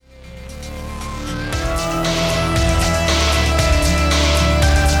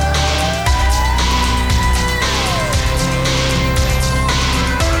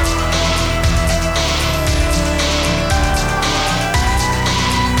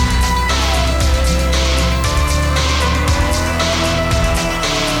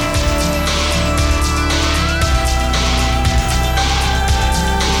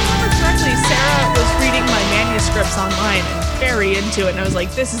listened to it and I was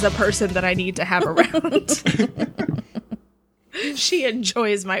like, this is a person that I need to have around. She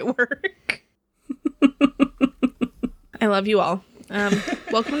enjoys my work. I love you all.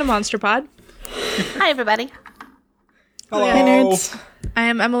 Welcome to Monster Pod. Hi, everybody. Hello. Hi, nerds. I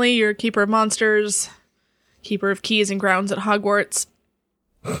am Emily, your keeper of monsters, keeper of keys and grounds at Hogwarts.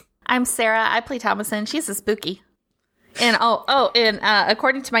 I'm Sarah. I play Thomason. She's a spooky. And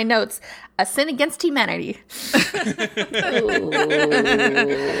according to my notes, a sin against humanity. Yeah,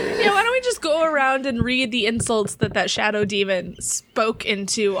 why don't we just go around and read the insults that shadow demon spoke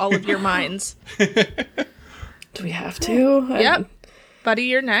into all of your minds? Do we have to? Yep. Buddy,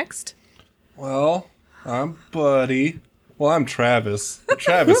 you're next. Well, I'm Buddy. Well, I'm Travis.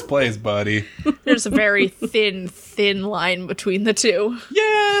 Travis plays Buddy. There's a very thin line between the two.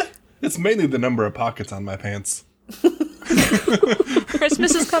 Yeah! It's mainly the number of pockets on my pants.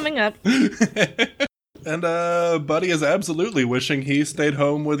 Christmas is coming up. And Buddy is absolutely wishing he stayed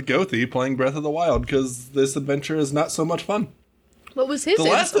home with Gothi playing Breath of the Wild, because this adventure is not so much fun. What was his The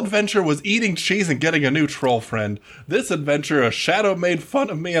last insult? adventure was eating cheese and getting a new troll friend. This adventure, a shadow made fun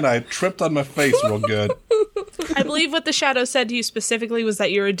of me and I tripped on my face real good. I believe what the shadow said to you specifically was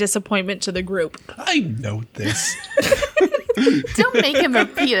that you're a disappointment to the group. I know this. Don't make him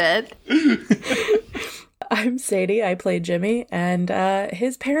repeat it. I'm Sadie. I play Jimmy, and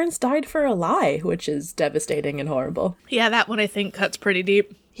his parents died for a lie, which is devastating and horrible. Yeah, that one I think cuts pretty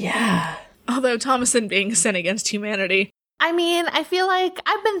deep. Yeah. Although Thomason being a sin against humanity. I mean, I feel like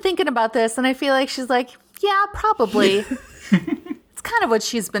I've been thinking about this, and I feel like she's like, yeah, probably. It's kind of what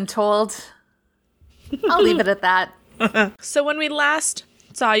she's been told. I'll leave it at that. So when we last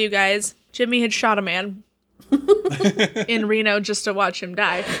saw you guys, Jimmy had shot a man in Reno just to watch him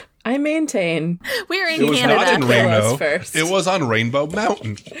die. I maintain. We're in It was not in Canada. Reno. us first. It was on Rainbow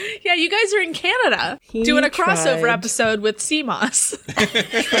Mountain. Yeah, you guys are in Canada He doing a crossover tried. episode with CMOS,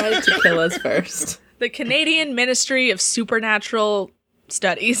 Tried to kill us first. the Canadian Ministry of Supernatural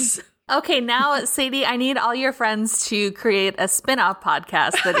Studies. Okay, now, Sadie, I need all your friends to create a spin-off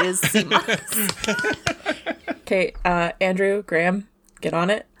podcast that is CMOS. Okay, Andrew, Graham, get on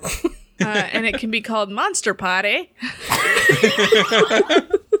it. And it can be called Monster Party.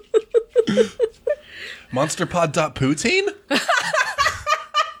 Monsterpod.poutine?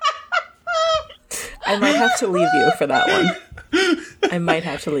 I might have to leave you for that one. I might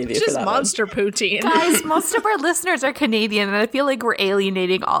have to leave you for Just that Monster Poutine. Guys, most of our listeners are Canadian, and I feel like we're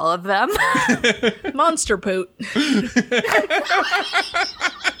alienating all of them. Monster Poot. one.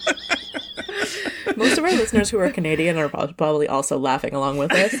 Most of our listeners who are Canadian are probably also laughing along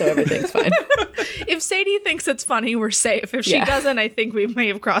with us, so everything's fine. If Sadie thinks it's funny, we're safe. If she Yeah. doesn't, I think we may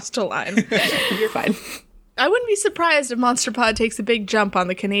have crossed a line. You're fine. I wouldn't be surprised if Monster Pod takes a big jump on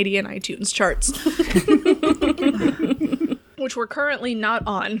the Canadian iTunes charts. Which we're currently not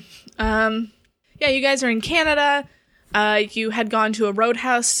on. Yeah, you guys are in Canada. You had gone to a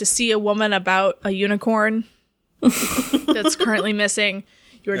roadhouse to see a woman about a unicorn that's currently missing.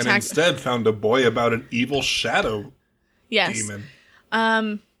 You were And attacked. instead found a boy about an evil shadow Yes.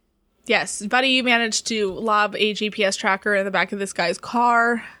 demon. Yes. Buddy, you managed to lob a GPS tracker in the back of this guy's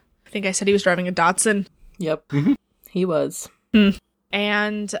car. I think I said he was driving a Datsun. Yep. He was.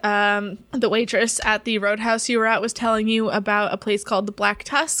 And the waitress at the roadhouse you were at was telling you about a place called the Black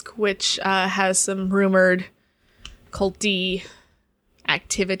Tusk, which has some rumored culty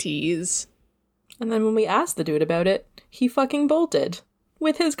activities. And then when we asked the dude about it, he fucking bolted.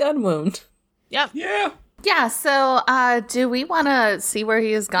 With his gun wound. Yep. Yeah. Yeah, so do we want to see where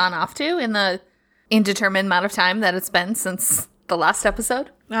he has gone off to in the indeterminate amount of time that it's been since the last episode?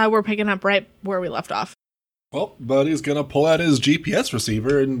 We're picking up right where we left off. Well, Buddy's gonna pull out his GPS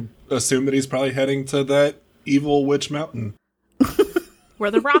receiver and assume that he's probably heading to that evil witch mountain. Where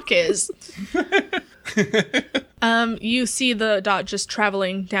the rock is. You see the dot just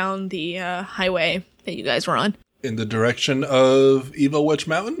traveling down the highway that you guys were on. In the direction of Evil Witch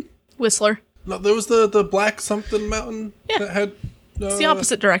Mountain? Whistler. No, there was the black something mountain Yeah. that had... It's the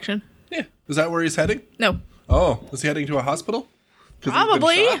opposite direction. Yeah. Is that where he's heading? No. Oh, is he heading to a hospital? 'Cause he's been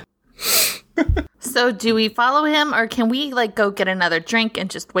Probably. shot? So do we follow him, or can we, like, go get another drink and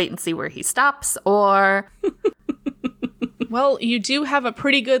just wait and see where he stops, or... Well, you do have a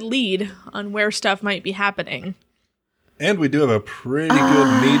pretty good lead on where stuff might be happening. And we do have a pretty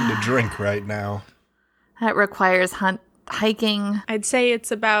good need to drink right now. That requires hiking. I'd say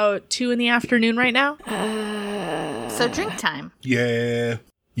it's about 2 p.m. right now. So drink time. Yeah.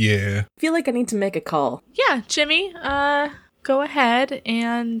 Yeah. I feel like I need to make a call. Yeah, Jimmy, go ahead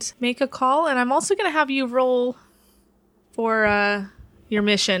and make a call, and I'm also going to have you roll for your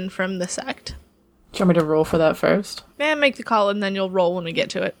mission from the sect. Do you want me to roll for that first? Make the call and then you'll roll when we get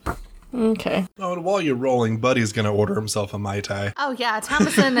to it. Okay. Oh, and while you're rolling, Buddy's gonna order himself a Mai Tai. Oh, yeah.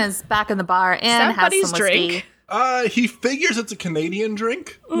 Thomason is back in the bar and that has Buddy's some whiskey. drink? He figures it's a Canadian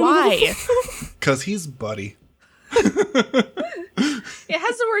drink, Why? because he's Buddy. It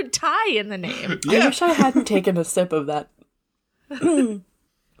has the word Thai in the name. I wish I hadn't taken a sip of that.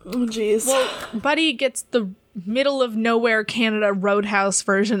 Oh, jeez. Buddy gets the middle of nowhere Canada Roadhouse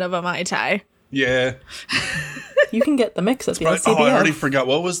version of a Mai Tai. Yeah. You can get the mix at the Right. LCBO. Oh, I already forgot.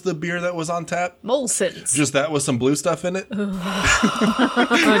 What was the beer that was on tap? Molson's. Just that with some blue stuff in it?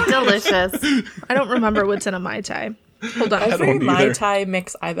 Oh, delicious. I don't remember what's in a Mai Tai. Hold on. Every don't Mai either. Tai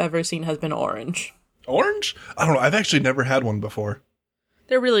mix I've ever seen has been orange. Orange? I don't know. I've actually never had one before.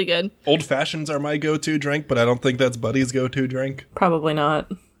 They're really good. Old fashions are my go-to drink, but I don't think that's Buddy's go-to drink. Probably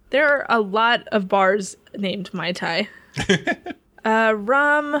not. There are a lot of bars named Mai Tai.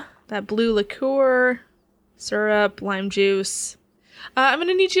 Rum, that blue liqueur, syrup, lime juice. I'm going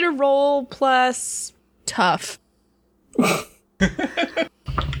to need you to roll plus tough.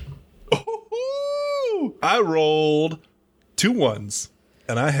 Ooh, I rolled 2 ones,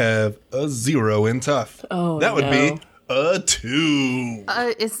 and I have a 0 in tough. Oh, that would no. be a 2.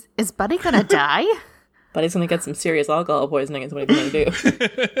 Is Buddy gonna die? But he's going to get some serious alcohol poisoning is what he's going to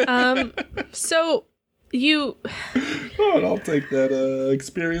do. So you... Oh, and I'll take that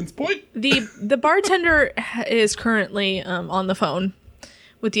experience point. The bartender is currently on the phone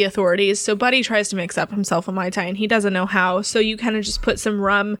with the authorities. So Buddy tries to mix up himself a Mai Tai and he doesn't know how. So you kind of just put some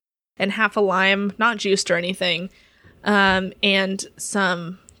rum and half a lime, not juiced or anything, and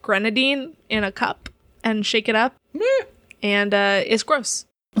some grenadine in a cup and shake it up. Meh. And it's gross.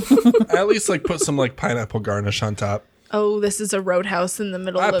 I at least put some pineapple garnish on top. Oh, this is a roadhouse in the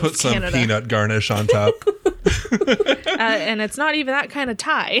middle I of put some Canada. peanut garnish on top. And it's not even that kind of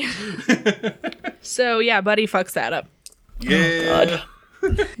Thai. So yeah, Buddy fucks that up. Yeah.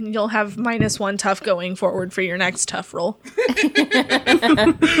 You'll have -1 tough going forward for your next tough roll.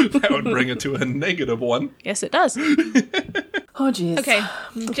 That would bring it to a -1. Yes, it does. Oh, jeez. Okay,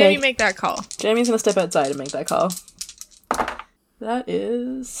 Jamie, make that call. Jamie's going to step outside and make that call. That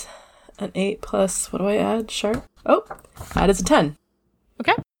is an 8 plus, what do I add? Sharp? Oh, that is a 10.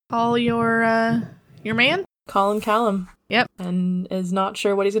 Okay, call your man. Colin Callum. Yep. And is not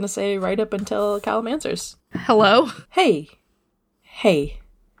sure what he's going to say right up until Callum answers. Hello. Hey.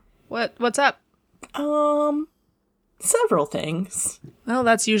 What's up? Several things. Well,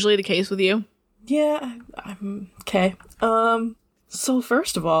 that's usually the case with you. Yeah, I'm okay. So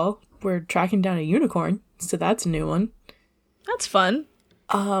first of all, we're tracking down a unicorn, so that's a new one. That's fun.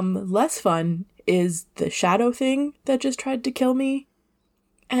 Less fun is the shadow thing that just tried to kill me.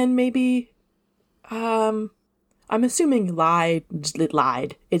 And maybe, I'm assuming lied.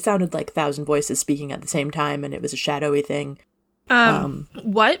 It sounded like 1,000 voices speaking at the same time, and it was a shadowy thing.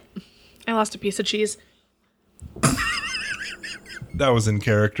 What? I lost a piece of cheese. That was in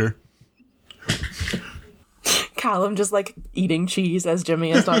character. Callum just eating cheese as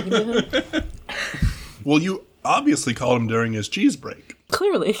Jimmy is talking to him. Well, you obviously called him during his cheese break.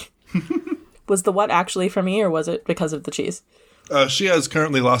 Clearly. Was the what actually for me, or was it because of the cheese? She has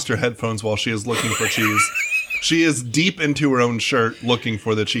currently lost her headphones while she is looking for cheese. She is deep into her own shirt looking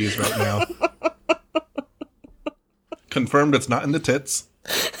for the cheese right now. Confirmed it's not in the tits.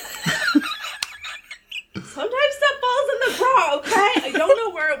 Sometimes that falls in the bra, okay? I don't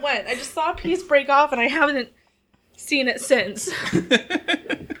know where it went. I just saw a piece break off and I haven't seen it since.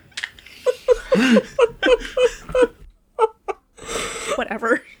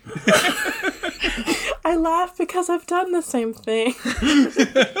 Whatever. I laugh because I've done the same thing.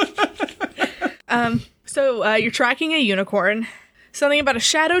 So you're tracking a unicorn, something about a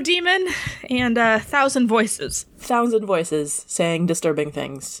shadow demon, and 1,000 voices. 1,000 voices saying disturbing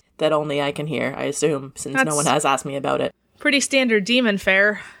things that only I can hear, I assume, since no That's- one has asked me about it. Pretty standard demon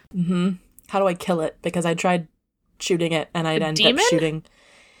fare. How do I kill it? Because I tried shooting it and I'd end demon? up shooting...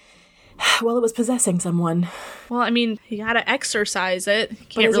 Well, it was possessing someone. Well, I mean, you gotta exorcise it. But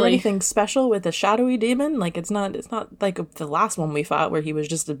Can't is there really. anything special with a shadowy demon? It's not like the last one we fought where he was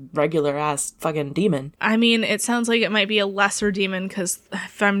just a regular ass fucking demon. I mean, it sounds like it might be a lesser demon because,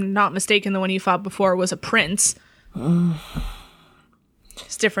 if I'm not mistaken, the one you fought before was a prince.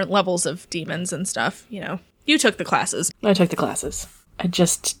 It's different levels of demons and stuff, you know. You took the classes. I took the classes.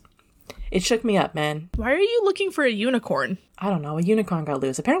 It shook me up, man. Why are you looking for a unicorn? I don't know, a unicorn got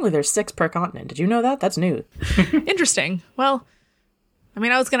loose. Apparently there's 6 per continent. Did you know that? That's new. Interesting. Well, I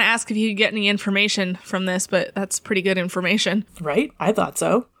mean, I was going to ask if you could get any information from this, but that's pretty good information. Right? I thought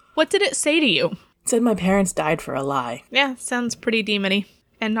so. What did it say to you? It said my parents died for a lie. Yeah, sounds pretty demony.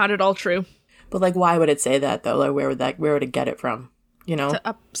 And not at all true. But, like, why would it say that, though? Like, where would it get it from? You know? To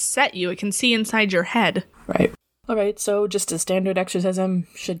upset you. It can see inside your head. Right. All right, so just a standard exorcism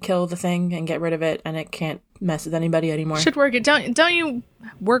should kill the thing and get rid of it, and it can't mess with anybody anymore. Should work. Don't you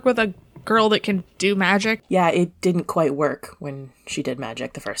work with a girl that can do magic? Yeah, it didn't quite work when she did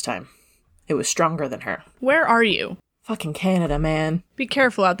magic the first time. It was stronger than her. Where are you? Fucking Canada, man. Be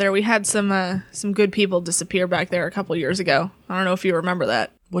careful out there. We had some good people disappear back there a couple years ago. I don't know if you remember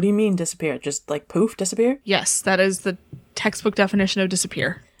that. What do you mean disappear? Just, like, poof, disappear? Yes, that is the textbook definition of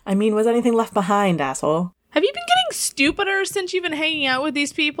disappear. I mean, was anything left behind, asshole? Have you been getting stupider since you've been hanging out with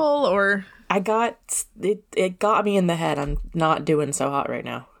these people, or? It got me in the head. I'm not doing so hot right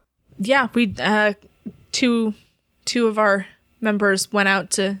now. Yeah, we, two of our members went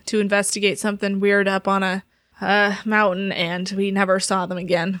out to investigate something weird up on a mountain, and we never saw them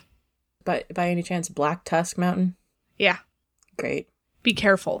again. But by any chance, Black Tusk Mountain? Yeah. Great. Be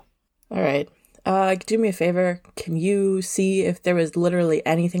careful. All right. Do me a favor. Can you see if there was literally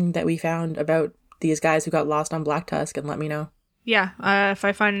anything that we found about these guys who got lost on Black Tusk and let me know? Yeah, if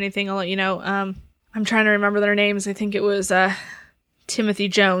I find anything, I'll let you know. I'm trying to remember their names. I think it was Timothy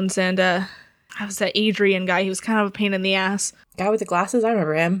Jones and I was that Adrian guy. He was kind of a pain in the ass. Guy with the glasses? I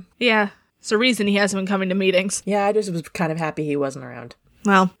remember him. Yeah, it's the reason he hasn't been coming to meetings. Yeah, I just was kind of happy he wasn't around.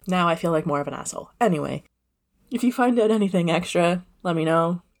 Well, now I feel like more of an asshole. Anyway, if you find out anything extra, let me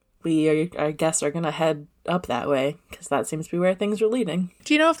know. I guess, are going to head up that way, because that seems to be where things are leading.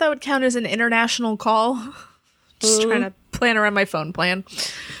 Do you know if that would count as an international call? Just trying to plan around my phone plan.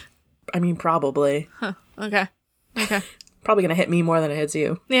 I mean, probably. Huh, okay. Probably going to hit me more than it hits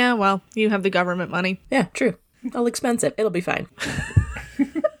you. Yeah, well, you have the government money. Yeah, true. I'll expense it. It'll be fine. Can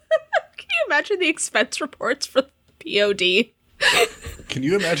you imagine the expense reports for POD? Can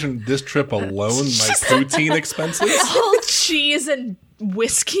you imagine this trip alone, my poutine expenses? Whole cheese and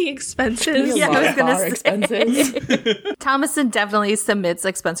whiskey expenses. Yeah, I was gonna Bar say. expenses. Thomason definitely submits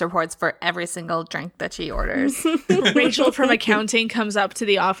expense reports for every single drink that she orders. Rachel from accounting comes up to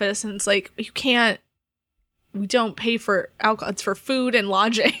the office and it's like, we don't pay for alcohol. It's for food and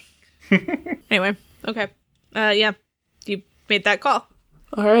lodging. Anyway, okay. Yeah, you made that call.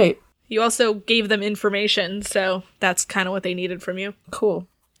 All right. You also gave them information, so that's kind of what they needed from you. Cool.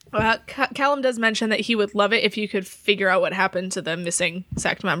 Callum does mention that he would love it if you could figure out what happened to the missing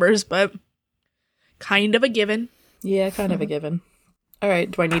sect members, but kind of a given. Yeah, kind of a given. All right.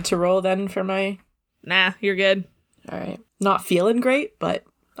 Do I need to roll then for my... Nah, you're good. All right. Not feeling great, but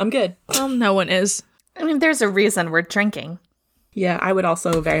I'm good. Well, no one is. I mean, there's a reason we're drinking. Yeah, I would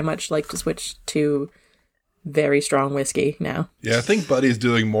also very much like to switch to very strong whiskey now. Yeah, I think Buddy's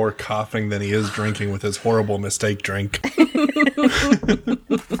doing more coughing than he is drinking with his horrible mistake drink.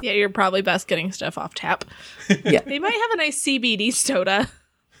 Yeah, you're probably best getting stuff off tap. Yeah. They might have a nice CBD soda.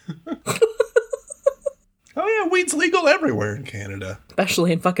 Oh yeah, weed's legal everywhere in Canada.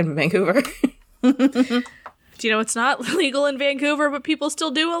 Especially in fucking Vancouver. Do you know it's not legal in Vancouver, but people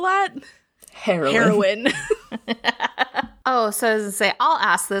still do a lot? Heroin. Oh, so as I say, I'll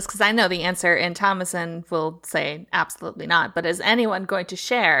ask this because I know the answer, and Thomason will say absolutely not. But is anyone going to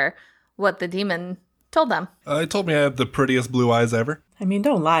share what the demon told them? It told me I have the prettiest blue eyes ever. I mean,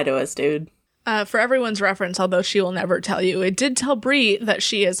 don't lie to us, dude. For everyone's reference, although she will never tell you, it did tell Bree that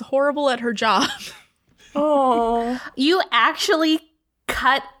she is horrible at her job. Oh. You actually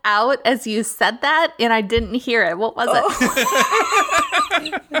cut out as you said that, and I didn't hear it. What was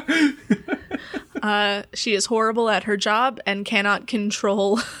it? She is horrible at her job and cannot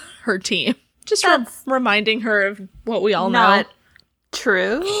control her team. Just That's reminding her of what we all Not know.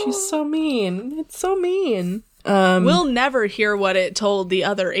 true. She's so mean. It's so mean. We'll never hear what it told the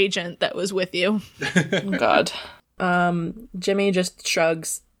other agent that was with you. God. Jimmy just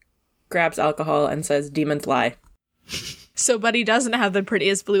shrugs, grabs alcohol, and says, "Demons lie." So Buddy doesn't have the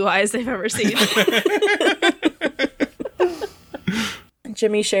prettiest blue eyes they've ever seen.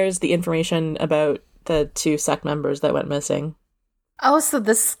 Jimmy shares the information about the 2 sect members that went missing. Oh, so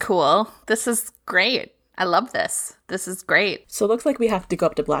this is cool. This is great. I love this. This is great. So it looks like we have to go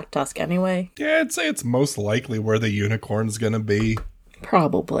up to Black Tusk anyway. Yeah, I'd say it's most likely where the unicorn's gonna be.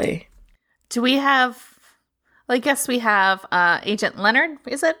 Probably. Do we have... Well, I guess we have Agent Leonard,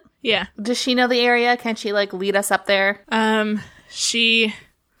 is it? Yeah. Does she know the area? Can she, lead us up there? She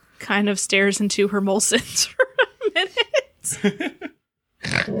kind of stares into her Molson's for a minute.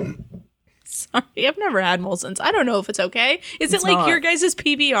 Sorry, I've never had Molson's. I don't know if it's okay. Is It's it like not. your guys'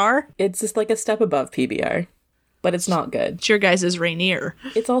 PBR? It's just like a step above PBR, but it's not good. It's your guys' Rainier.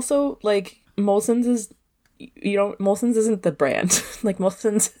 It's also like Molson's is, Molson's isn't the brand. Like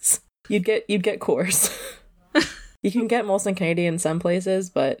Molson's is, you'd get Coors. You can get Molson Canadian some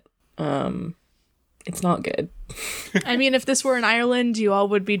places, but It's not good. I mean, if this were in Ireland, you all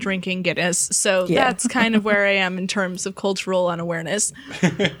would be drinking Guinness. So Yeah. that's kind of where I am in terms of cultural unawareness.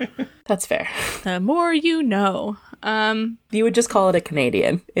 That's fair. The more you know. You would just call it a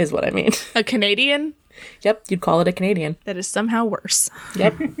Canadian, is what I mean. A Canadian? Yep, you'd call it a Canadian. That is somehow worse.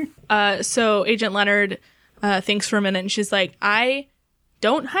 Yep. So Agent Leonard thinks for a minute and she's like, I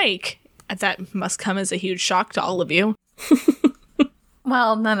don't hike. That must come as a huge shock to all of you.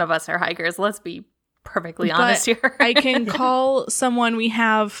 Well, none of us are hikers. Let's be perfectly honest But here. I can call someone we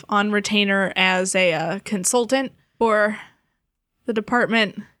have on retainer as a consultant for the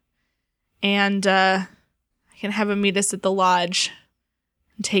department, and I can have him meet us at the lodge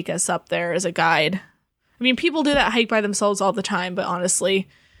and take us up there as a guide. I mean, people do that hike by themselves all the time, but honestly,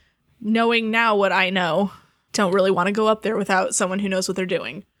 knowing now what I know, don't really want to go up there without someone who knows what they're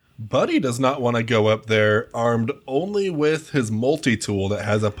doing. Buddy does not want to go up there armed only with his multi-tool that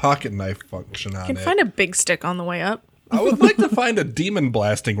has a pocket knife function on I can it. find a big stick on the way up. I would like to find a demon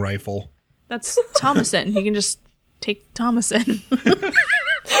blasting rifle. That's Thomason. You can just take Thomason.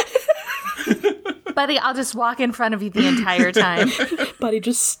 Buddy, I'll just walk in front of you the entire time. Buddy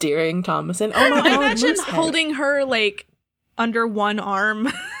just steering Thomason. Oh my god, Imagine Moosehead. holding her like under one arm,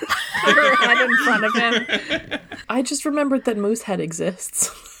 her head in front of him. I just remembered that Moosehead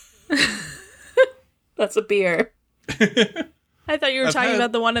exists. That's a beer. I thought you were talking had-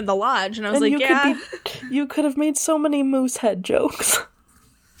 about the one in the lodge, and I was And like, you could have made so many Moosehead jokes.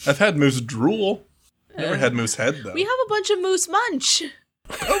 I've had moose drool. Never had moose head, though. we have a bunch of moose munch.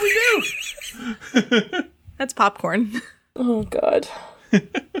 Oh, we do! That's popcorn. Oh god.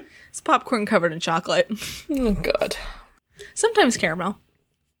 It's popcorn covered in chocolate. Oh god. Sometimes caramel.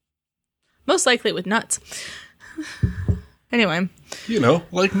 Most likely with nuts. Anyway, You know,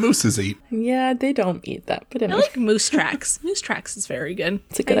 like mooses eat. Yeah, they don't eat that, but I anyway. like Moose Tracks. Moose Tracks is very good.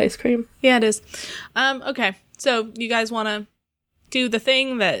 It's a good ice cream. Yeah, it is. Okay, so you guys want to do the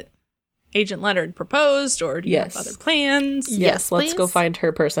thing that Agent Leonard proposed, or do you Yes. have other plans? Yes, let's go please. find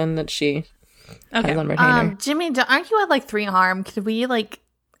her person that she Okay. has on retainer. Jimmy, aren't you at like 3 harm? Could we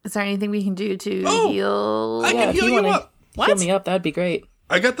is there anything we can do to Oh, heal? I can if heal you wanna up. What? Heal me up, that'd be great.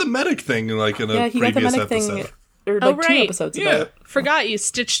 I got the medic thing, like, in a Yeah, he got the previous medic episode. thing, or Oh, like 2 right. episodes Yeah. ago. Forgot you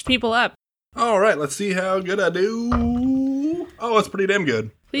stitched people up. All right, let's see how good I do. Oh, it's pretty damn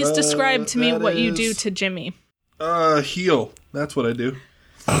good. Please describe to me that what you do is- to Jimmy. Heal. That's what I do.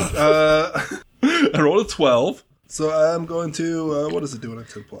 I rolled a 12, so I'm going to, what does it do when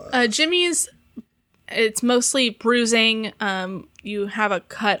I apply? Jimmy's, it's mostly bruising. You have a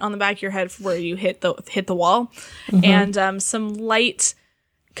cut on the back of your head where you hit the wall, and some light,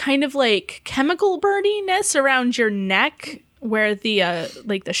 kind of like chemical burdiness around your neck where the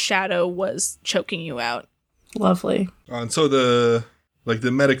the shadow was choking you out. Lovely. And so the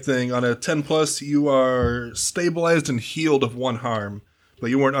medic thing, on a 10 plus, you are stabilized and healed of 1 harm. But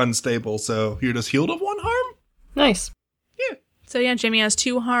you weren't unstable, so you're just healed of 1 harm? Nice. So yeah, Jimmy has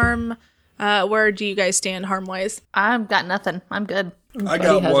 2 harm. Where do you guys stand harm wise? I've got nothing. I'm good. I Buddy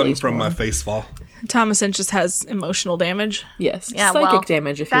got has at 1 least from my one. face fall. Thomason just has emotional damage. Yes. Yeah, Psychic well,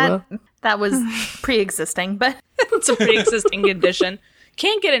 damage, if you will. That was pre-existing, but It's a pre-existing condition.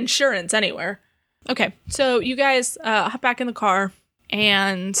 Can't get insurance anywhere. Okay, so you guys hop back in the car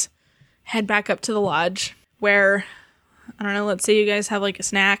and head back up to the lodge where, I don't know, let's say you guys have like a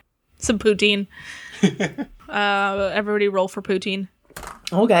snack, some poutine. Everybody roll for poutine.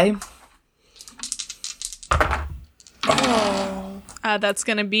 Okay. That's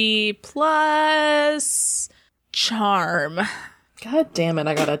going to be plus charm. God damn it,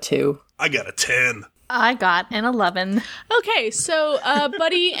 I got a 2. I got a 10. I got an 11. Okay, so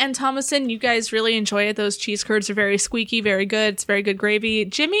Buddy and Thomason, you guys really enjoy it. Those cheese curds are very squeaky, very good. It's very good gravy.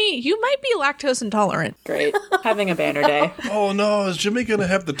 Jimmy, you might be lactose intolerant. Great. Having a banner day. Oh no, is Jimmy gonna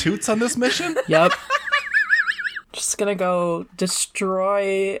have the toots on this mission? Yep. Just gonna go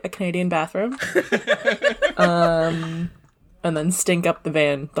destroy a Canadian bathroom. And then stink up the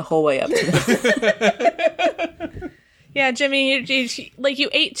van the whole way up to the Yeah, Jimmy, you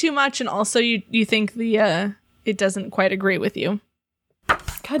ate too much, and also you think the it doesn't quite agree with you.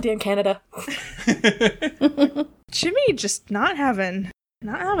 goddamn Canada. Jimmy just not having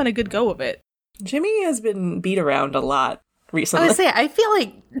a good go of it. Jimmy has been beat around a lot I recently. would say, I feel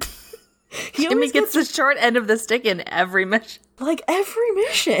like He Jimmy always gets the short end of the stick in every mission. like every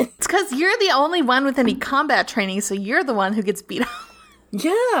mission. It's because you're the only one with any combat training, so you're the one who gets beat up.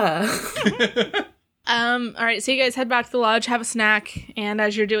 Yeah. All right, so you guys head back to the lodge, have a snack, and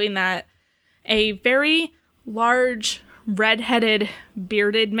as you're doing that, a very large, red-headed,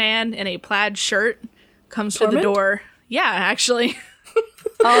 bearded man in a plaid shirt comes to the Torment? door. Yeah, actually.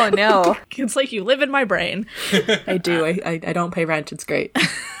 Oh no. It's like you live in my brain. I do. I don't pay rent. It's great.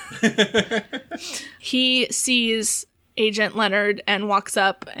 He sees Agent Leonard and walks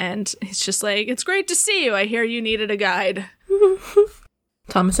up, and he's just like, "It's great to see you. I hear you needed a guide."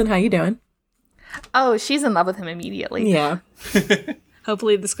 Thomason, how you doing? Oh, she's in love with him immediately. Yeah.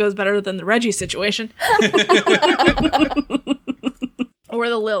 Hopefully this goes better than the Reggie situation. Or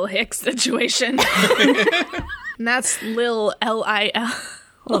the Lil Hicks situation. And that's Lil L-I-L.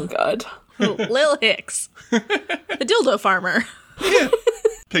 Oh, God. Lil Hicks. The dildo farmer.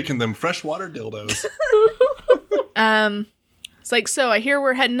 Picking them freshwater dildos. It's like, so I hear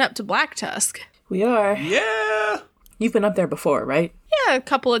we're heading up to Black Tusk. We are. Yeah. You've been up there before, right? Yeah, a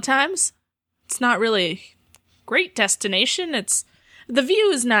couple of times. It's not really a great destination. The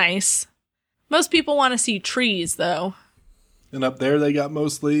view is nice. Most people want to see trees, though. And up there, they got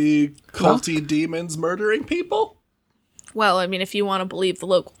mostly culty demons murdering people. Well, I mean, if you want to believe the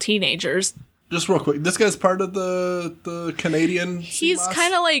local teenagers. Just real quick, this guy's part of the Canadian. He's CMOS?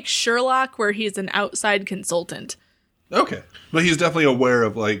 kind of like Sherlock, where he's an outside consultant. Okay, but he's definitely aware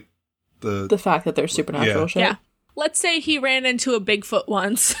of like The fact that there's supernatural Yeah. shit. Yeah. Let's say he ran into a Bigfoot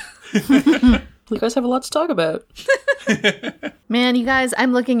once. You guys have a lot to talk about. Man, you guys,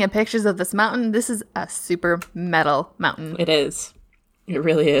 I'm looking at pictures of this mountain. This is a super metal mountain. It is. It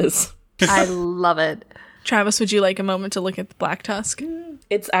really is. I love it. Travis, would you like a moment to look at the Black Tusk?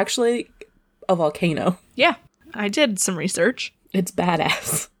 It's actually a volcano. Yeah, I did some research. It's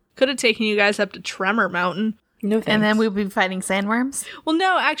badass. Could have taken you guys up to Tremor Mountain. No thanks. And then we'll be fighting sandworms. Well,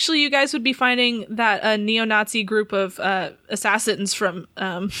 no, actually, you guys would be finding that neo-Nazi group of assassins from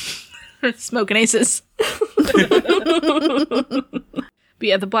Smoking Aces. But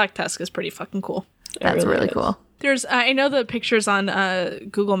yeah, the Black Tusk is pretty fucking cool. That's really is. cool. There's, I know the pictures on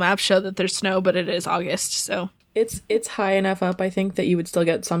Google Maps show that there's snow, but it is August, so. It's high enough up, I think, that you would still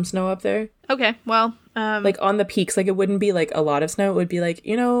get some snow up there. Okay, well, Like on the peaks, like it wouldn't be like a lot of snow. It would be like,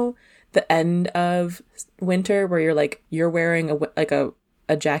 you know, the end of winter where you're wearing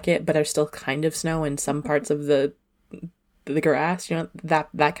a jacket, but there's still kind of snow in some parts of the grass. You know,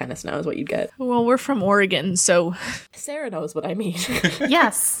 that kind of snow is what you'd get. well, we're from Oregon, so Sarah knows what I mean.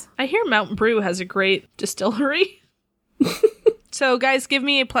 Yes. I hear Mountain Brew has a great distillery. So, guys, give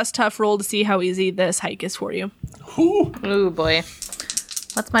me a plus tough roll to see how easy this hike is for you. Who? Ooh, boy.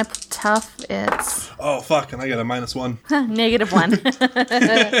 What's my tough? It's Oh fuck! And I got a -1. -1.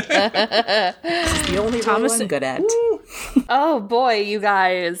 The only roll Thomas- I'm good at. Oh, boy, you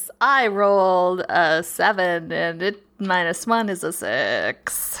guys. I rolled a 7, and it -1 is a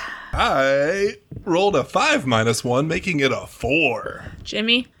 6. I rolled a 5 -1, making it a 4.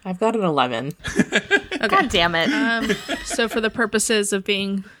 Jimmy? I've got an 11. God damn it. So, for the purposes of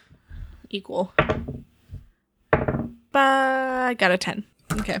being equal, I got a 10.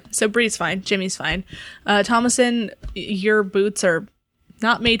 Okay, so Bree's fine. Jimmy's fine. Thomason, your boots are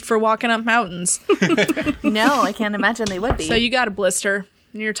not made for walking up mountains. No, I can't imagine they would be. So you got a blister.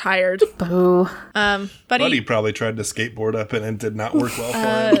 And you're tired. Boo. Buddy probably tried to skateboard up it and did not work well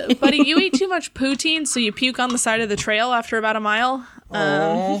for him. Buddy, you ate too much poutine, so you puke on the side of the trail after about a mile.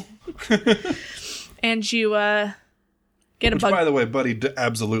 And you get a Which, bug. by the way, Buddy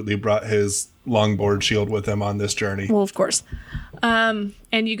absolutely brought his longboard shield with him on this journey. Well, of course. And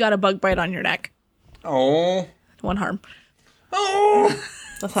you got a bug bite on your neck. Oh, 1 harm. oh!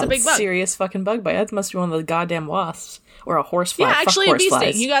 That's a big bug. serious fucking bug bite. That must be one of the goddamn wasps. Or a horsefly. Yeah, Fuck actually a bee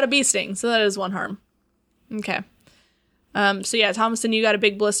horseflies. sting. You got a bee sting, so that is 1 harm. Okay. So yeah, Thomason, you got a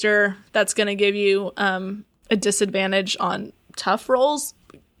big blister. That's gonna give you a disadvantage on tough rolls.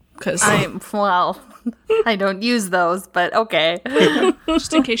 Because I don't use those, but okay.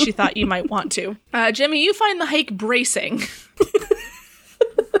 just in case you thought you might want to. Jimmy, you find the hike bracing.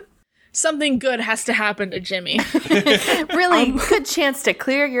 Something good has to happen to Jimmy. Really good chance to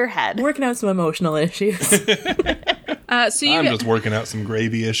clear your head. Working out some emotional issues. So you I'm get, just working out some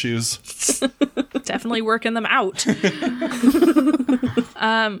gravy issues. definitely working them out.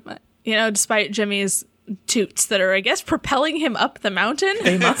 Despite Jimmy's toots that are, I guess, propelling him up the mountain.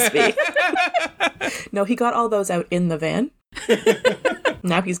 They must be. No, he got all those out in the van.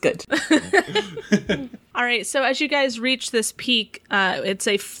 Now he's good. All right, so as you guys reach this peak, it's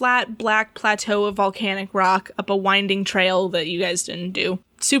a flat black plateau of volcanic rock up a winding trail that you guys didn't do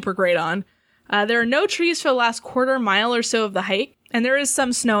super great on. There are no trees for the last quarter mile or so of the hike, and there is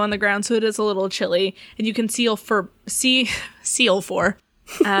some snow on the ground, so it is a little chilly, and you can see for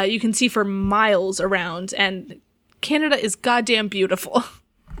miles around, and Canada is goddamn beautiful.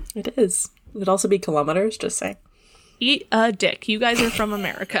 It is. It'd also be kilometers, just saying. Eat a dick. You guys are from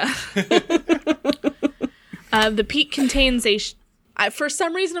America. The peak contains For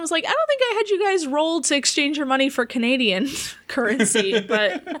some reason, I was like, I don't think I had you guys roll to exchange your money for Canadian currency,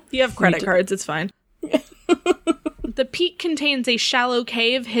 but you have credit cards. It's fine. The peak contains a shallow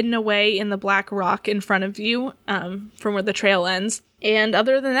cave hidden away in the black rock in front of you, from where the trail ends. And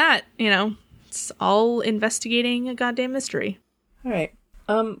other than that, it's all investigating a goddamn mystery. All right.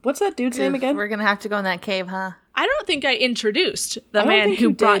 What's that dude's name again? We're gonna have to go in that cave, huh? I don't think I introduced the man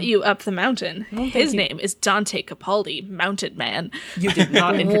who brought you up the mountain. His name is Dante Capaldi, Mounted Man. You did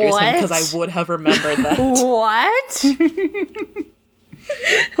not introduce him because I would have remembered that. What?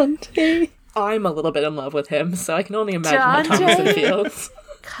 Dante. I'm a little bit in love with him, so I can only imagine how Thomason feels.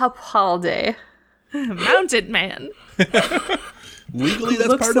 Capaldi. Mounted Man. Legally, that's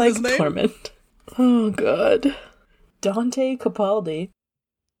Looks part like of his name? Torment. Oh, God. Dante Capaldi.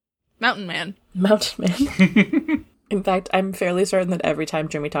 Mountain Man. Mountain Man. In fact, I'm fairly certain that every time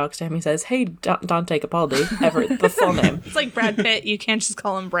Jimmy talks to him, he says, "Hey, Dante Capaldi." The full name. It's like Brad Pitt. You can't just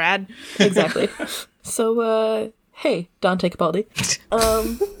call him Brad. Exactly. So, hey, Dante Capaldi.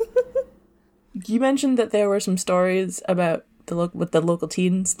 You mentioned that there were some stories about what the local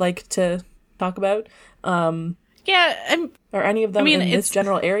teens like to talk about. Yeah, Are any of them in this it's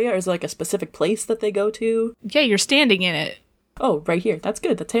general area, or is it like a specific place that they go to? Yeah, you're standing in it. Oh, right here. That's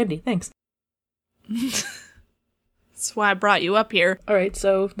good. That's handy. Thanks. That's why I brought you up here. All right,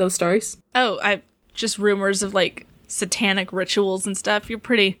 so those stories. Oh, I just rumors of like satanic rituals and stuff. You're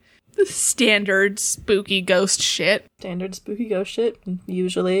pretty standard spooky ghost shit. Standard spooky ghost shit.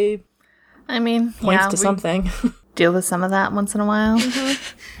 Usually I mean, points yeah, to we something. deal with some of that once in a while.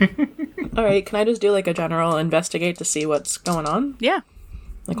 All right, can I just do like a general investigate to see what's going on? Yeah.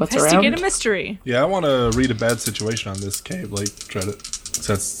 Like what's Investigate around? a mystery. Yeah, I want to read a bad situation on this cave. Like, try to. 'Cause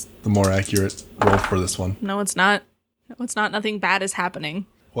that's the more accurate roll for this one. No, it's not. No, it's not. Nothing bad is happening.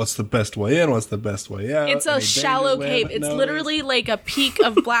 What's the best way in? What's the best way out? It's a Any shallow danger cave. way? It's No. literally like a peak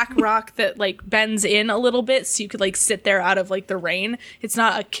of black rock that like bends in a little bit so you could like sit there out of like the rain. It's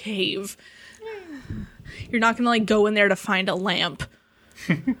not a cave. You're not gonna like go in there to find a lamp.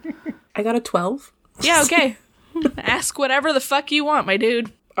 I got a 12. Yeah, okay. Ask whatever the fuck you want, my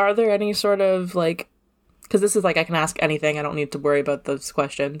dude. Are there any sort of like, because this is like I can ask anything. I don't need to worry about those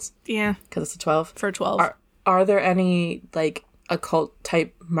questions Yeah, because it's a 12. for 12. Are there any like occult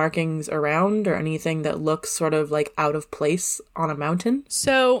type markings around or anything that looks sort of like out of place on a mountain?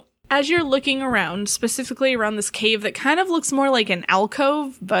 So, as you're looking around, specifically around this cave that kind of looks more like an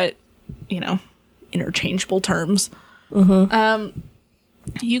alcove, but, interchangeable terms,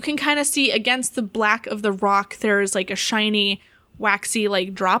 you can kind of see against the black of the rock, there's like a shiny, waxy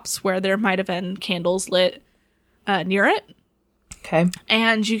like drops where there might have been candles lit near it. Okay.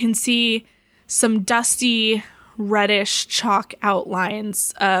 And you can see some dusty, reddish chalk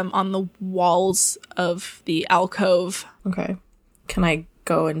outlines on the walls of the alcove. Okay. Can I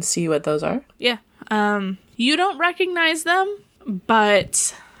go and see what those are? Yeah. You don't recognize them,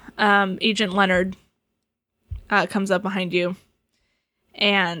 but Agent Leonard comes up behind you,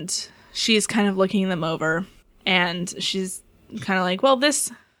 and she's kind of looking them over, and she's kind of like, well,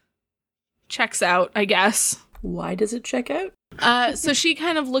 this checks out, I guess. Why does it check out? So she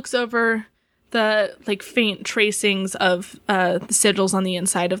kind of looks over the like faint tracings of the sigils on the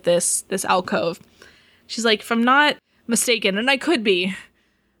inside of this alcove. She's like, if I'm not mistaken, and I could be,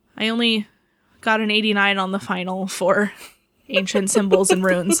 I only got an 89 on the final for ancient symbols and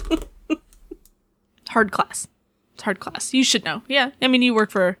runes. Hard class. It's hard class. You should know. Yeah, I mean, you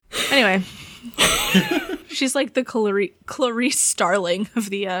work for... Anyway. She's like the Clarice Starling of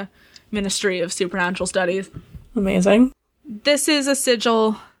the Ministry of Supernatural Studies. Amazing. This is a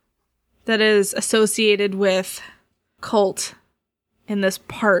sigil that is associated with cult in this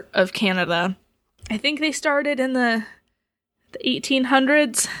part of Canada. I think they started in the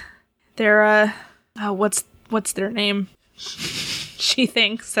 1800s. They're what's their name? She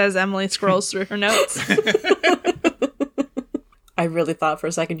thinks, as Emily scrolls through her notes. I really thought for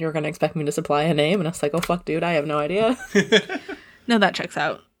a second you were going to expect me to supply a name, and I was like, oh fuck, dude, I have no idea. No, that checks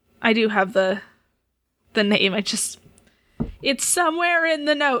out. I do have the name. It's somewhere in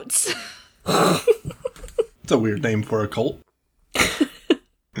the notes. It's a weird name for a cult.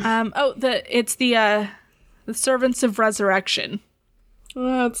 It's the Servants of Resurrection.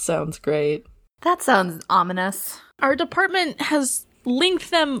 That sounds great. That sounds ominous. Our department has linked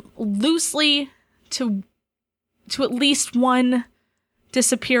them loosely to at least one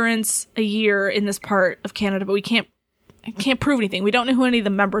disappearance a year in this part of Canada, but I can't prove anything. We don't know who any of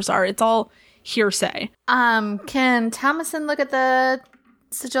the members are. It's all hearsay. Can Thomason look at the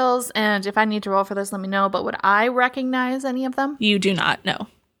sigils? And if I need to roll for this, let me know. But would I recognize any of them? You do not know.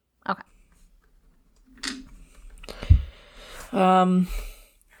 Okay.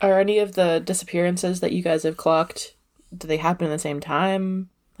 Are any of the disappearances that you guys have clocked, do they happen at the same time?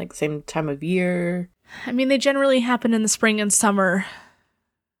 Like, same time of year? I mean, they generally happen in the spring and summer.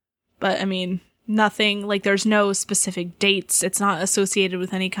 But, I mean, nothing, like, there's no specific dates. It's not associated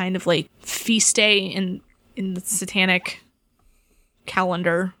with any kind of, like, feast day in the satanic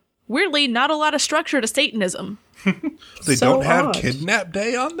calendar. Weirdly, not a lot of structure to Satanism. They So don't have odd. Kidnap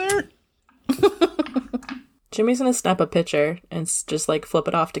Day on there? Jimmy's gonna snap a picture and just, like, flip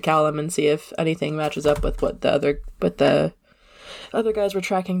it off to Callum and see if anything matches up with what the other guys were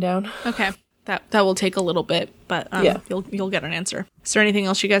tracking down. Okay. That will take a little bit, but Yeah. you'll get an answer. Is there anything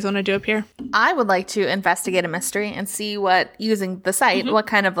else you guys want to do up here? I would like to investigate a mystery and see what, using the site, what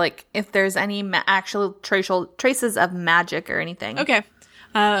kind of, like, if there's any actual traces of magic or anything Okay.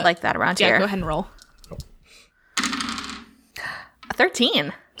 like that around Yeah, here. go ahead and roll.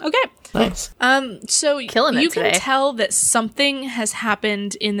 13. Okay. Nice. So Killing it you can today. tell that something has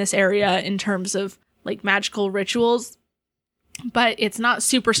happened in this area in terms of like magical rituals, but it's not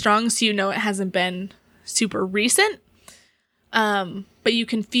super strong, so you know it hasn't been super recent. But you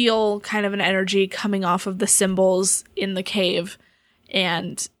can feel kind of an energy coming off of the symbols in the cave,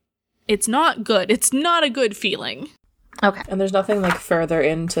 and it's not good. It's not a good feeling. Okay. And there's nothing, like, further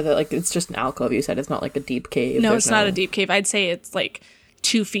into the, like, it's just an alcove, you said. It's not, like, a deep cave. No, There's it's not a deep cave. I'd say it's like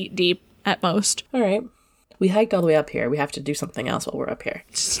 2 feet deep at most. All right. We hiked all the way up here. We have to do something else while we're up here.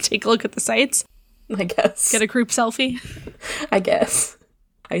 Just take a look at the sights. I guess. Get a group selfie. I guess.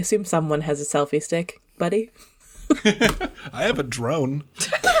 I assume someone has a selfie stick, buddy. I have a drone.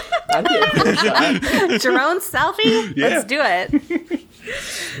 I'd be a cool shot. Drone selfie? Yeah. Let's do it.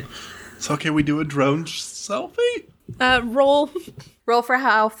 So can we do a drone selfie? Roll Roll for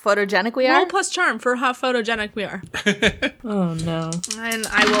how photogenic we are. Roll plus charm for how photogenic we are. Oh, no. And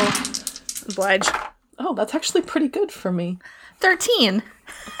I will oblige. Oh, that's actually pretty good for me. 13.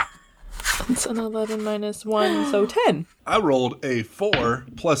 It's an 11 minus 1, so 10. I rolled a 4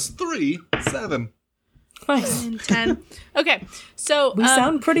 plus 3, 7. Nice. And 10. Okay, so We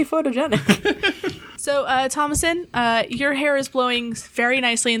sound pretty photogenic. Thomason, your hair is blowing very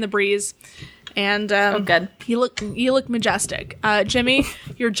nicely in the breeze, and good. You look majestic. Jimmy,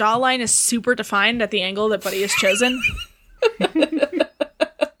 your jawline is super defined at the angle that Buddy has chosen.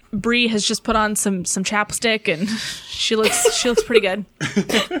 Bree has just put on some chapstick, and she looks pretty good.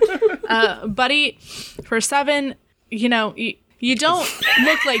 Buddy, for 7, you know, you don't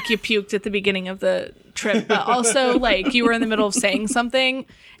look like you puked at the beginning of the trip, but also like you were in the middle of saying something,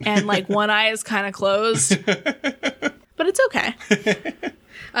 and like one eye is kind of closed, but it's okay.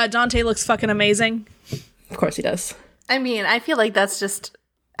 Dante looks fucking amazing. Of course he does. I mean, I feel like that's just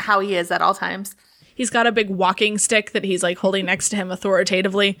how he is at all times. He's got a big walking stick that he's like holding next to him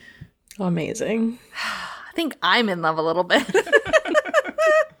authoritatively. Amazing. I think I'm in love a little bit.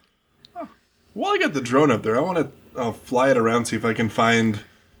 While I got the drone up there, I want to fly it around, see if I can find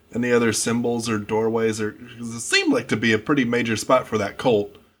any other symbols or doorways, or because it seemed like to be a pretty major spot for that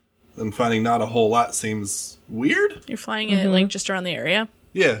cult. And finding not a whole lot seems weird. You're flying it like just around the area.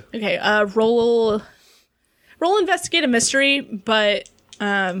 Yeah. Okay, roll investigate a mystery, but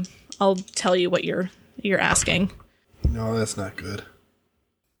I'll tell you what you're asking. No, that's not good.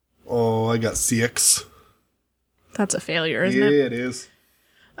 Oh, I got 6. That's a failure, isn't Yeah, it? it is.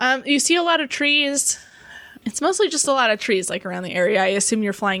 You see a lot of trees. It's mostly just a lot of trees like around the area. I assume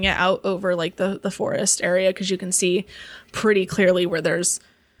you're flying it out over like the forest area because you can see pretty clearly where there's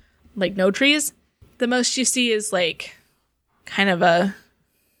like no trees. The most you see is like kind of a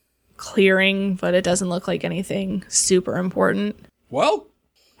clearing, but it doesn't look like anything super important. Well,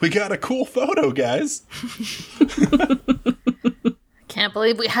 we got a cool photo, guys. Can't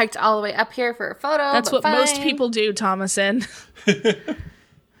believe we hiked all the way up here for a photo. That's but what most fine. people do, Thomason.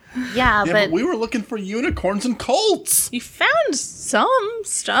 Yeah, Yeah, but we were looking for unicorns and cults. You found some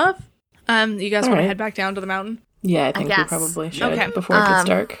stuff. You guys want to right. head back down to the mountain? Yeah, I think we guess. probably should Okay. before it gets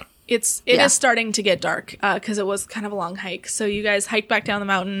dark. It is Yeah. starting to get dark because it was kind of a long hike. So you guys hike back down the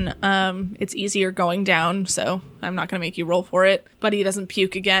mountain. It's easier going down, so I'm not going to make you roll for it. But he doesn't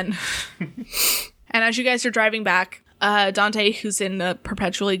puke again. And as you guys are driving back, Dante, who's in a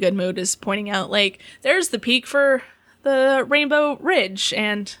perpetually good mood, is pointing out, like, there's the peak for the Rainbow Ridge,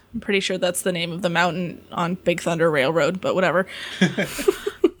 and I'm pretty sure that's the name of the mountain on Big Thunder Railroad, but whatever.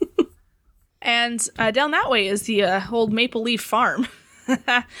 And down that way is the old Maple Leaf Farm.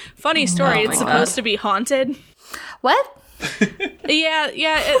 Funny story, it's supposed to be haunted. What? Yeah,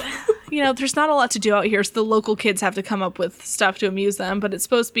 there's not a lot to do out here, so the local kids have to come up with stuff to amuse them, but it's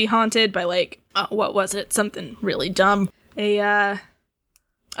supposed to be haunted by, like, what was it? Something really dumb. The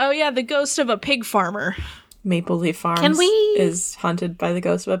ghost of a pig farmer. Maple Leaf Farms Can we- is haunted by the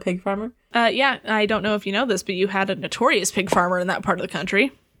ghost of a pig farmer? Yeah, I don't know if you know this, but you had a notorious pig farmer in that part of the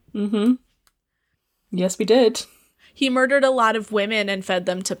country. Yes, we did. He murdered a lot of women and fed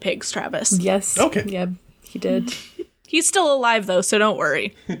them to pigs, Travis. Yes. Okay. Yeah, he did. He's still alive, though, so don't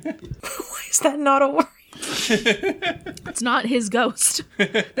worry. Why is that not a worry? It's not his ghost.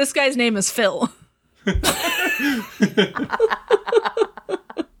 This guy's name is Phil.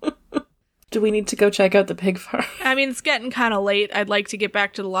 Do we need to go check out the pig farm? I mean, it's getting kind of late. I'd like to get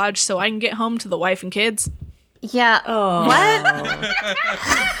back to the lodge so I can get home to the wife and kids. Yeah. Oh. What?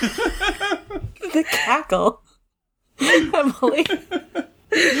 The cackle. Emily.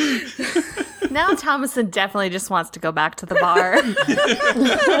 Now Thomason definitely just wants to go back to the bar.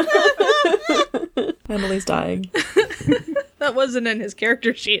 Emily's dying. That wasn't in his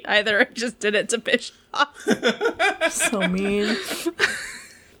character sheet either. I just did it to piss off. So mean.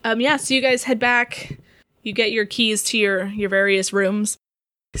 Yeah, so you guys head back. You get your keys to your various rooms.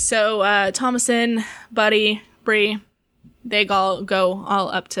 So, Thomason, Buddy, Bree, they all go all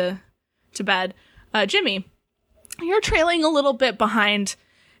up to bed. Jimmy, you're trailing a little bit behind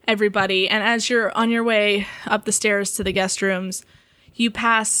everybody, and as you're on your way up the stairs to the guest rooms, you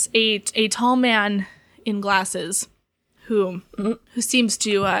pass a tall man in glasses who seems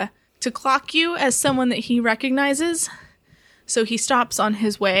to clock you as someone that he recognizes. So he stops on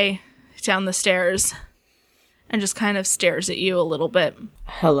his way down the stairs and just kind of stares at you a little bit.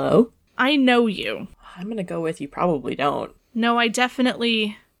 Hello? I know you. I'm gonna go with you probably don't. No, I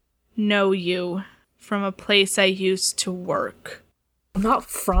definitely know you from a place I used to work. I'm not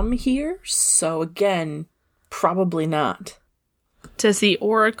from here, so again, probably not. Does the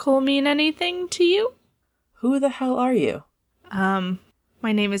Oracle mean anything to you? Who the hell are you?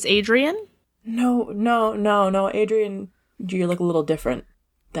 My name is Adrian. No, Adrian, you look a little different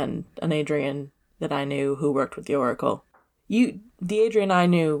than an Adrian that I knew who worked with the Oracle. The Adrian I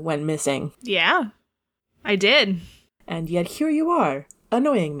knew went missing, Yeah, I did. and yet here you are,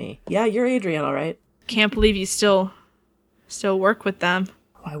 annoying me. Yeah, you're Adrian, alright. Can't believe you still work with them.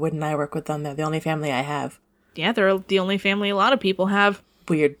 Why wouldn't I work with them? They're the only family I have. Yeah, they're the only family a lot of people have.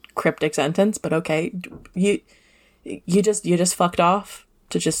 Weird cryptic sentence, but okay. You just fucked off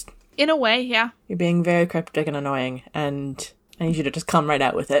to just... In a way, yeah. You're being very cryptic and annoying, and I need you to just come right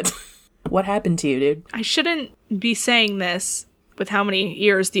out with it. What happened to you, dude? I shouldn't be saying this with how many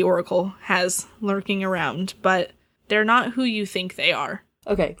ears the Oracle has lurking around, but they're not who you think they are.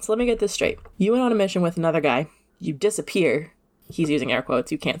 Okay, so let me get this straight. You went on a mission with another guy. You disappear. He's using air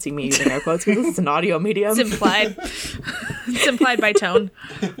quotes. You can't see me using air quotes because this is an audio medium. It's implied. It's implied by tone.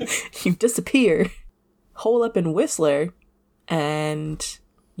 You disappear, hole up in Whistler, and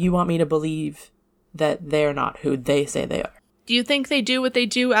you want me to believe that they're not who they say they are. Do you think they do what they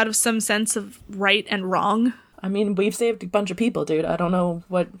do out of some sense of right and wrong? I mean, we've saved a bunch of people, dude. I don't know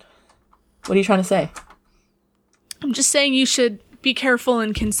what are you trying to say? I'm just saying you should be careful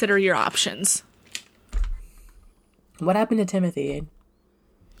and consider your options. What happened to Timothy?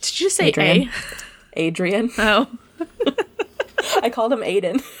 Did you say Adrian? A? Adrian? Oh, I called him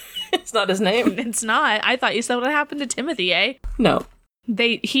Aiden. It's not his name. it's not. I thought you said what happened to Timothy, eh? No,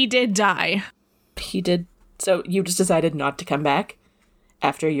 He did die. he did. So you just decided not to come back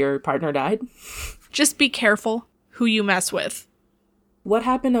after your partner died? Just be careful who you mess with. What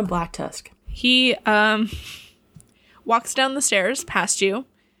happened on Black Tusk? He walks down the stairs past you,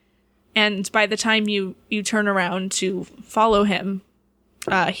 and by the time you turn around to follow him,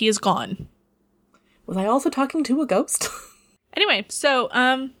 he is gone. Was I also talking to a ghost? Anyway, so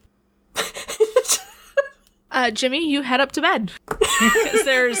Jimmy, you head up to bed because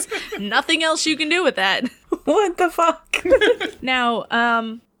there's nothing else you can do with that. What the fuck? Now,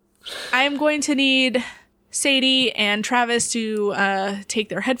 I am going to need Sadie and Travis to take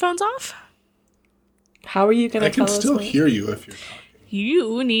their headphones off. How are you going I to tell can us? still what- hear you if you're talking.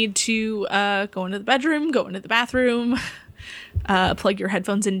 You need to go into the bedroom, go into the bathroom, plug your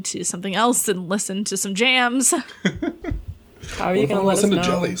headphones into something else and listen to some jams. How are you going to let us Listen know? to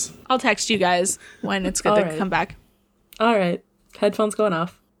Jellies. I'll text you guys when it's good All to right. come back. All right. Headphones going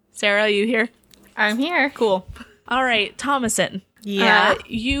off. Sarah, you here? I'm here. Cool. All right, Thomason. Yeah.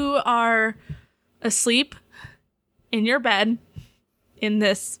 You are asleep in your bed in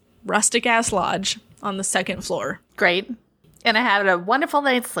this rustic ass lodge on the second floor. Great. And I had a wonderful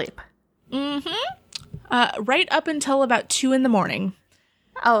night's sleep. Right up until about 2 a.m,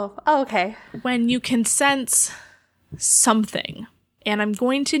 Oh, okay. when you can sense something. And I'm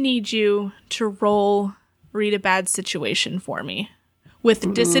going to need you to roll read a bad situation for me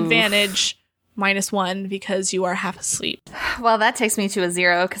with disadvantage -1 because you are half asleep. Well, that takes me to a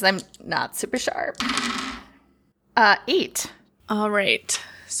 0 because I'm not super sharp. 8. All right.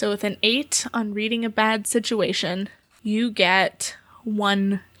 So with an 8 on reading a bad situation, you get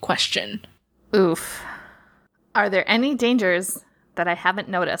 1 question. Oof. Are there any dangers that I haven't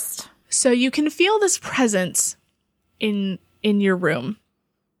noticed? So you can feel this presence in your room.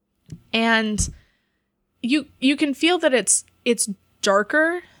 And you can feel that it's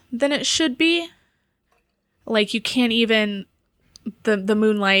darker than it should be. Like you can't even the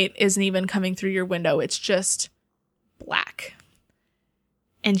moonlight isn't even coming through your window. It's just black.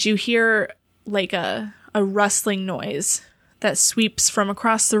 And you hear like a rustling noise that sweeps from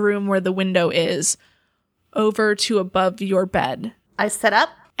across the room where the window is over to above your bed. I sit up.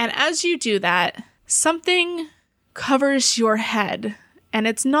 And as you do that, something covers your head. And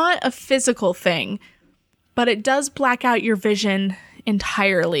it's not a physical thing, but it does black out your vision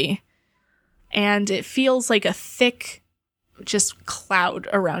entirely. And it feels like a thick, just cloud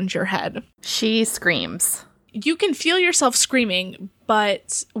around your head. She screams. You can feel yourself screaming,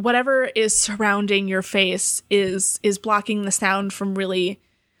 but whatever is surrounding your face is blocking the sound from really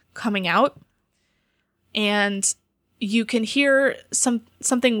coming out. And you can hear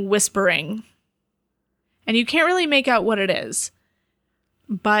something whispering. And you can't really make out what it is.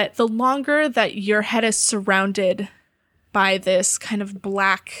 But the longer that your head is surrounded by this kind of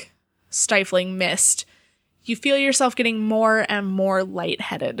black, stifling mist, you feel yourself getting more and more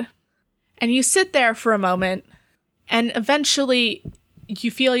lightheaded. And you sit there for a moment, and eventually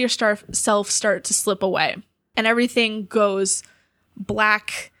you feel yourself start to slip away. And everything goes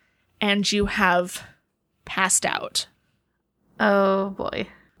black, and you have passed out. Oh, boy.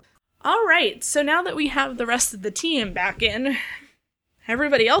 All right, so now that we have the rest of the team back in,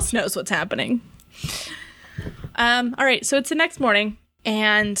 everybody else knows what's happening. All right, so it's the next morning,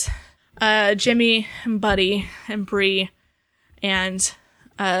 and Jimmy and Buddy and Bree and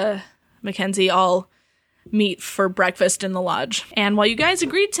Mackenzie all meet for breakfast in the lodge. And while you guys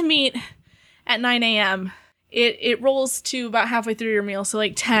agreed to meet at 9 a.m., it rolls to about halfway through your meal, so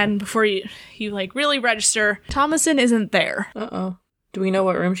like 10 before you like really register. Thomason isn't there. Uh-oh. Do we know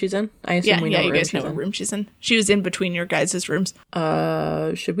what room she's in? I assume we know you guys know what room she's in. She was in between your guys' rooms.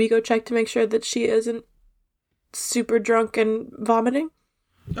 Should we go check to make sure that she isn't super drunk and vomiting?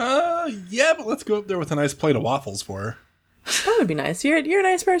 Yeah, but let's go up there with a nice plate of waffles for her. That would be nice. You're a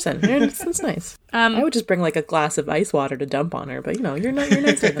nice person. That's nice. I would just bring like a glass of ice water to dump on her, but you're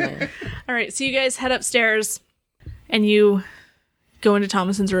nicer than I am. All right, so you guys head upstairs and you go into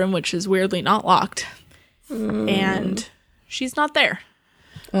Thomason's room, which is weirdly not locked. And she's not there.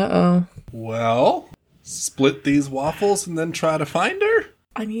 Uh-oh. Well, split these waffles and then try to find her?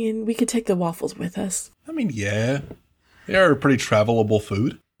 I mean, we could take the waffles with us. I mean, yeah. They are a pretty travelable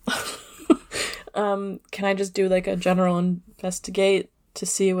food. Can I just do like a general investigate to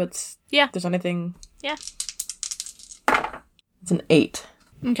see if there's anything? Yeah. It's an 8.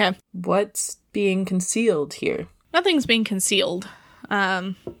 Okay. What's being concealed here? Nothing's being concealed.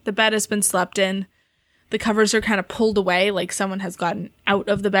 The bed has been slept in. The covers are kind of pulled away, like someone has gotten out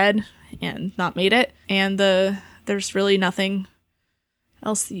of the bed and not made it. And there's really nothing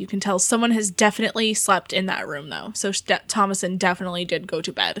else that you can tell. Someone has definitely slept in that room, though. So Thomason definitely did go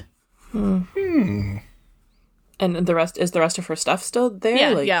to bed. And the rest of her stuff still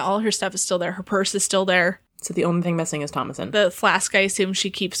there? Yeah, all her stuff is still there. Her purse is still there. So the only thing missing is Thomason. The flask I assume she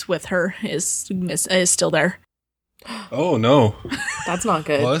keeps with her is still there. Oh, no. That's not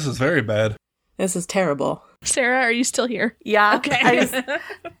good. Well, this is very bad. This is terrible. Sarah, are you still here? Yeah. Okay. I just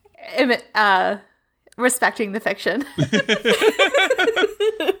am respecting the fiction.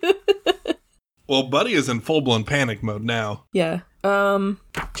 Well, Buddy is in full-blown panic mode now. Yeah.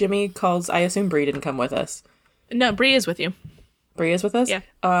 Jimmy calls, I assume Bree didn't come with us. No, Bree is with you. Bree is with us? Yeah.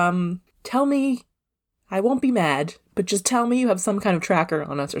 Tell me, I won't be mad, but just tell me you have some kind of tracker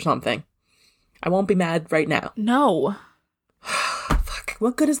on us or something. I won't be mad right now. No. Fuck,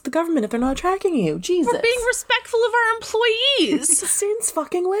 what good is the government if they're not tracking you? Jesus. We're being respectful of our employees. Since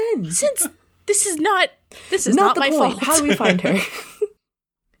fucking when? Since this is not my point. fault. How do we find her?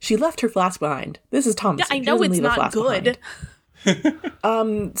 She left her flask behind. This is Thomas. Yeah, I know it's not good.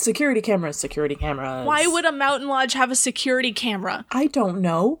 Security cameras. Why would a mountain lodge have a security camera? I don't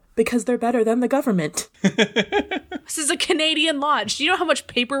know. Because they're better than the government. This is a Canadian lodge. Do you know how much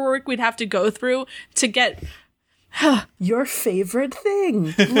paperwork we'd have to go through to get... Your favorite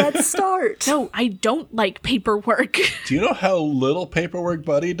thing. Let's start. No, I don't like paperwork. Do you know how little paperwork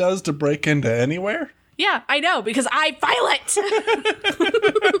Buddy does to break into anywhere? Yeah, I know, because I file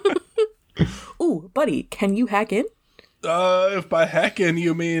it. Ooh, Buddy, can you hack in? If by hacking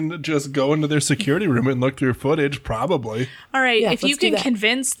you mean just go into their security room and look through footage, probably. All right, Yeah, if you let's do can that.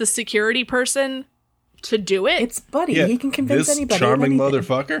 convince the security person to do it. It's Buddy. Yeah, He can convince this anybody. charming of anything.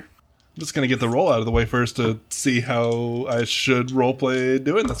 motherfucker. I'm just gonna get the roll out of the way first to see how I should roleplay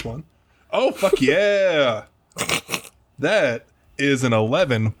doing this one. Oh, fuck yeah! That is an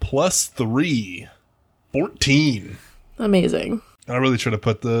 11 plus 3. 14. Amazing. I really try to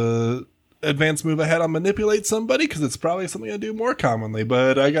put the advanced move I had on manipulate somebody, because it's probably something I do more commonly,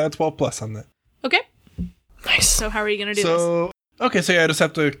 but I got a 12 plus on that. Okay. Nice. So how are you going to do this? So, okay, so yeah, I just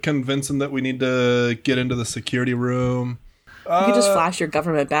have to convince them that we need to get into the security room. You could just flash your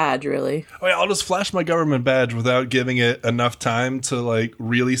government badge, really. Oh yeah, I'll just flash my government badge without giving it enough time to like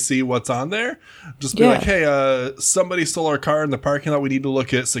really see what's on there. Just be Yeah. like, hey, somebody stole our car in the parking lot. We need to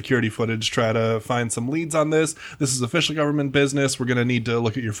look at security footage, try to find some leads on this. This is official government business. We're gonna need to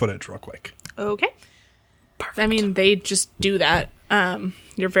look at your footage real quick. Okay. I mean, they just do that.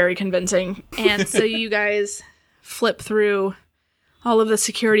 You're very convincing. And so you guys flip through all of the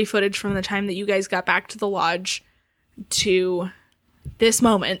security footage from the time that you guys got back to the lodge to this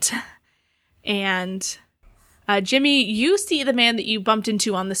moment. And Jimmy, you see the man that you bumped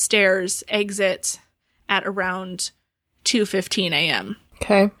into on the stairs exit at around 2:15 a.m.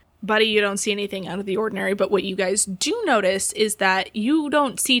 Okay. Buddy, you don't see anything out of the ordinary, but what you guys do notice is that you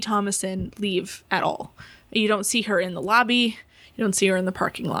don't see Thomason leave at all. You don't see her in the lobby. You don't see her in the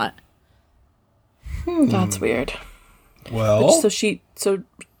parking lot. That's weird. Well, So she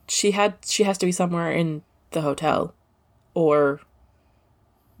has to be somewhere in the hotel, or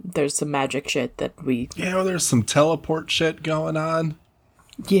there's some magic shit that we. yeah, well, there's some teleport shit going on.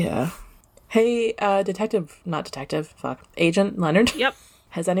 Yeah. Hey, Agent Leonard. Yep.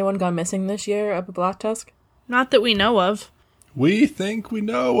 Has anyone gone missing this year up at Black Tusk? Not that we know of. We think we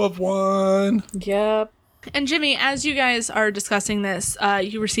know of one. Yep. And Jimmy, as you guys are discussing this,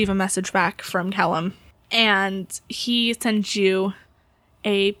 you receive a message back from Callum, and he sends you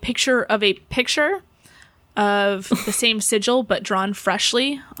a picture of the same sigil, but drawn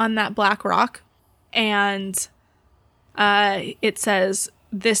freshly on that black rock. And it says,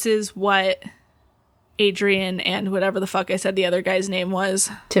 this is what Adrian and whatever the fuck I said the other guy's name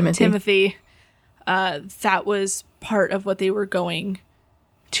was. Timothy. That was part of what they were going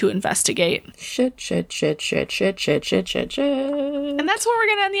to investigate. Shit. And that's where we're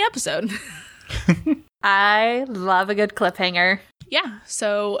going to end the episode. I love a good cliffhanger. Yeah,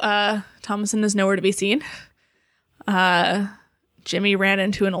 so Thomason is nowhere to be seen. Jimmy ran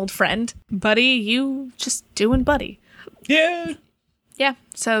into an old friend. Buddy, you just doing Buddy. Yeah. Yeah,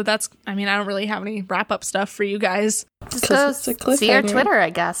 so that's, I mean, I don't really have any wrap-up stuff for you guys. Just 'Cause go it's a see our cliffhanger. Twitter, I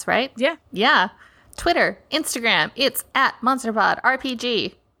guess, right? Yeah. Yeah. Twitter, Instagram, it's at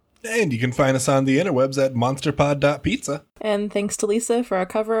MonsterPodRPG. And you can find us on the interwebs at monsterpod.pizza. And thanks to Lisa for our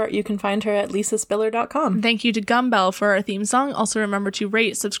cover art. You can find her at lisaspiller.com. Thank you to Gumbell for our theme song. Also remember to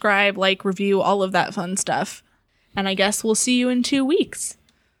rate, subscribe, like, review, all of that fun stuff. And I guess we'll see you in 2 weeks.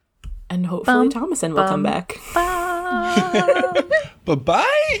 And hopefully Thomason will come back. Bye-bye.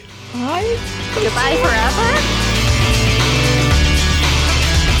 Bye. Goodbye forever.